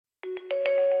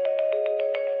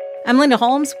I'm Linda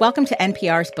Holmes. Welcome to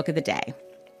NPR's Book of the Day.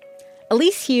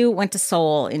 Elise Hu went to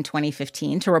Seoul in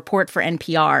 2015 to report for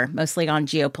NPR, mostly on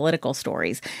geopolitical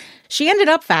stories. She ended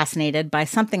up fascinated by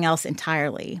something else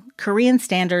entirely, Korean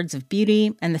standards of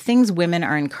beauty and the things women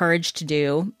are encouraged to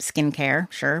do,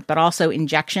 skincare, sure, but also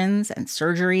injections and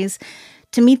surgeries,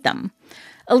 to meet them.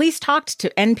 Elise talked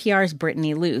to NPR's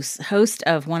Brittany Luce, host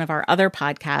of one of our other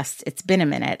podcasts, It's Been a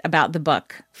Minute, about the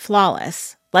book,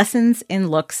 Flawless, Lessons in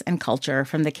Looks and Culture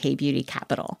from the K-Beauty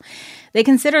Capital. They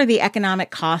consider the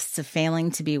economic costs of failing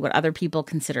to be what other people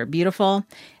consider beautiful,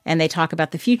 and they talk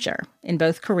about the future in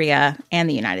both Korea and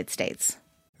the United States.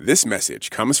 This message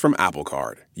comes from Apple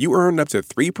Card. You earn up to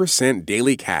 3%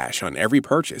 daily cash on every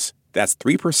purchase. That's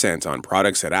 3% on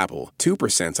products at Apple,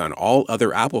 2% on all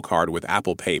other Apple Card with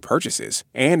Apple Pay purchases,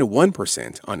 and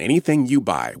 1% on anything you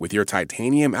buy with your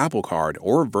titanium Apple Card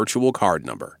or virtual card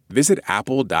number. Visit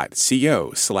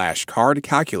apple.co/card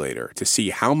calculator to see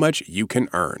how much you can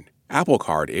earn. Apple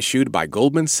Card issued by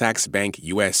Goldman Sachs Bank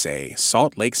USA,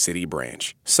 Salt Lake City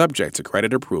branch. Subject to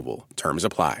credit approval. Terms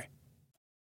apply.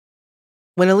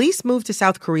 When Elise moved to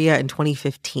South Korea in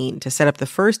 2015 to set up the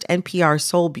first NPR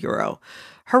Seoul bureau,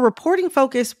 her reporting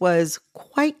focus was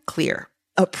quite clear.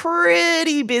 A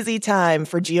pretty busy time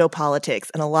for geopolitics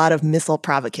and a lot of missile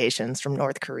provocations from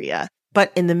North Korea.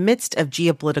 But in the midst of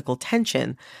geopolitical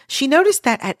tension, she noticed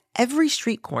that at every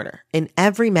street corner, in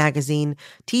every magazine,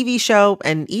 TV show,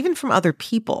 and even from other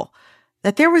people,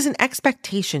 that there was an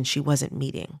expectation she wasn't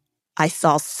meeting. I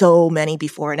saw so many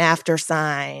before and after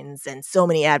signs and so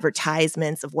many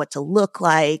advertisements of what to look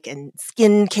like and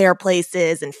skincare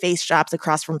places and face shops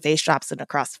across from face shops and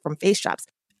across from face shops.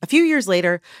 A few years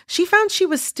later, she found she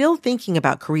was still thinking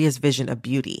about Korea's vision of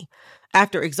beauty.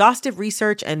 After exhaustive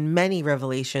research and many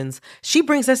revelations, she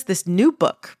brings us this new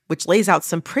book, which lays out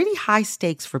some pretty high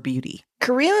stakes for beauty.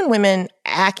 Korean women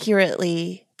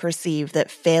accurately perceive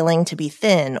that failing to be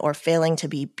thin or failing to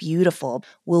be beautiful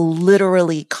will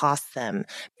literally cost them.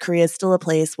 Korea is still a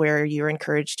place where you're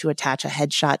encouraged to attach a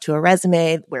headshot to a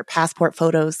resume, where passport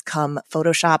photos come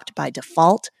photoshopped by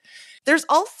default. There's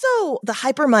also the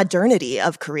hypermodernity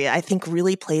of Korea, I think,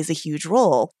 really plays a huge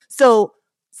role. So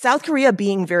South Korea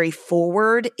being very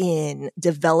forward in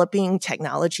developing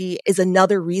technology is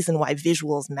another reason why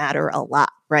visuals matter a lot,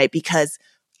 right? Because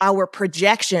our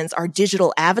projections, our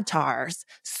digital avatars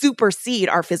supersede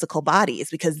our physical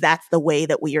bodies because that's the way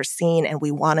that we are seen and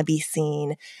we want to be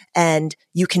seen, and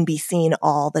you can be seen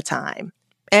all the time.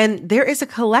 And there is a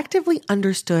collectively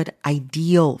understood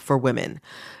ideal for women.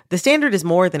 The standard is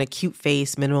more than a cute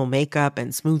face, minimal makeup,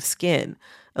 and smooth skin.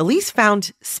 Elise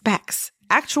found specs,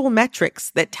 actual metrics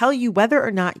that tell you whether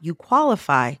or not you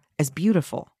qualify as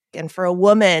beautiful. And for a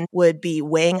woman would be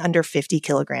weighing under 50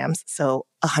 kilograms, so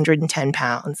 110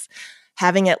 pounds,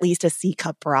 having at least a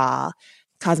C-cup bra.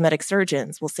 Cosmetic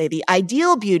surgeons will say the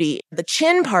ideal beauty, the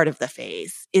chin part of the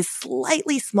face, is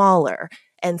slightly smaller.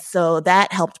 And so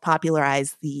that helped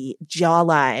popularize the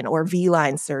jawline or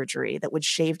V-line surgery that would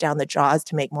shave down the jaws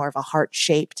to make more of a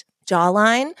heart-shaped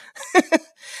jawline.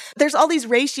 There's all these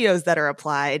ratios that are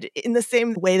applied in the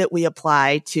same way that we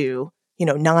apply to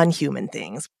non-human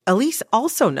things. Elise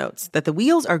also notes that the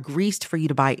wheels are greased for you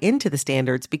to buy into the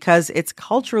standards because it's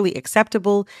culturally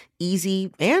acceptable,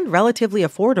 easy, and relatively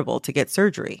affordable to get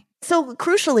surgery. So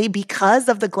crucially, because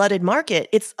of the glutted market,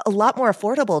 it's a lot more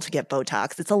affordable to get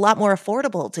Botox. It's a lot more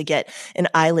affordable to get an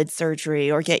eyelid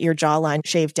surgery or get your jawline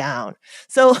shaved down.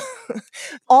 So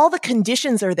all the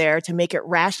conditions are there to make it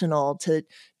rational to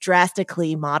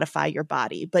drastically modify your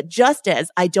body. But just as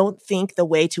I don't think the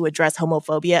way to address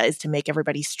homophobia is to make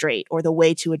everybody straight, or the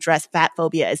way to address fat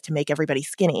phobia is to make everybody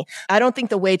skinny, I don't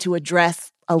think the way to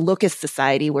address a lookist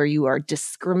society where you are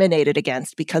discriminated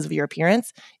against because of your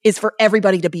appearance is for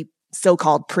everybody to be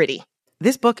so-called pretty.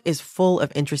 This book is full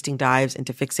of interesting dives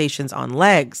into fixations on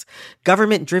legs,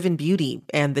 government-driven beauty,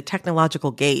 and the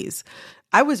technological gaze.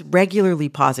 I was regularly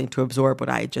pausing to absorb what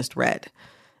I had just read.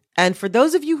 And for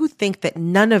those of you who think that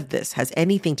none of this has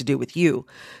anything to do with you,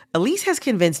 Elise has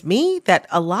convinced me that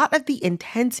a lot of the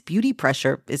intense beauty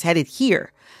pressure is headed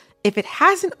here, if it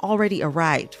hasn't already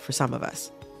arrived for some of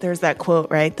us. There's that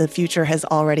quote, right? The future has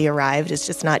already arrived. It's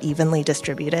just not evenly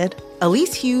distributed.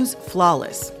 Elise Hu's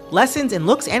Flawless, Lessons in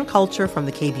Looks and Culture from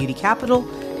the K-Beauty Capital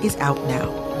is out now.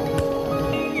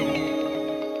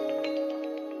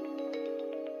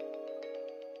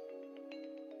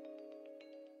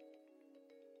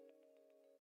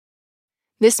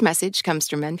 This message comes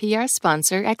from NPR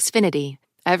sponsor Xfinity.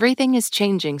 Everything is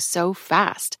changing so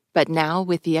fast, but now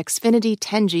with the Xfinity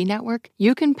 10G network,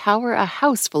 you can power a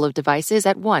house full of devices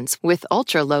at once with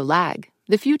ultra-low lag.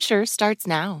 The future starts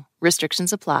now.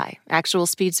 Restrictions apply. Actual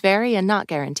speeds vary and not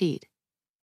guaranteed.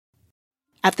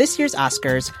 At this year's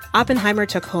Oscars, Oppenheimer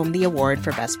took home the award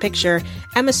for Best Picture,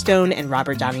 Emma Stone and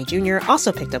Robert Downey Jr.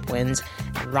 also picked up wins,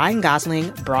 and Ryan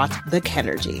Gosling brought the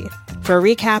Kenergy. For a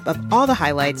recap of all the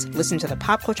highlights, listen to the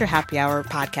Pop Culture Happy Hour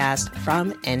podcast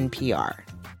from NPR.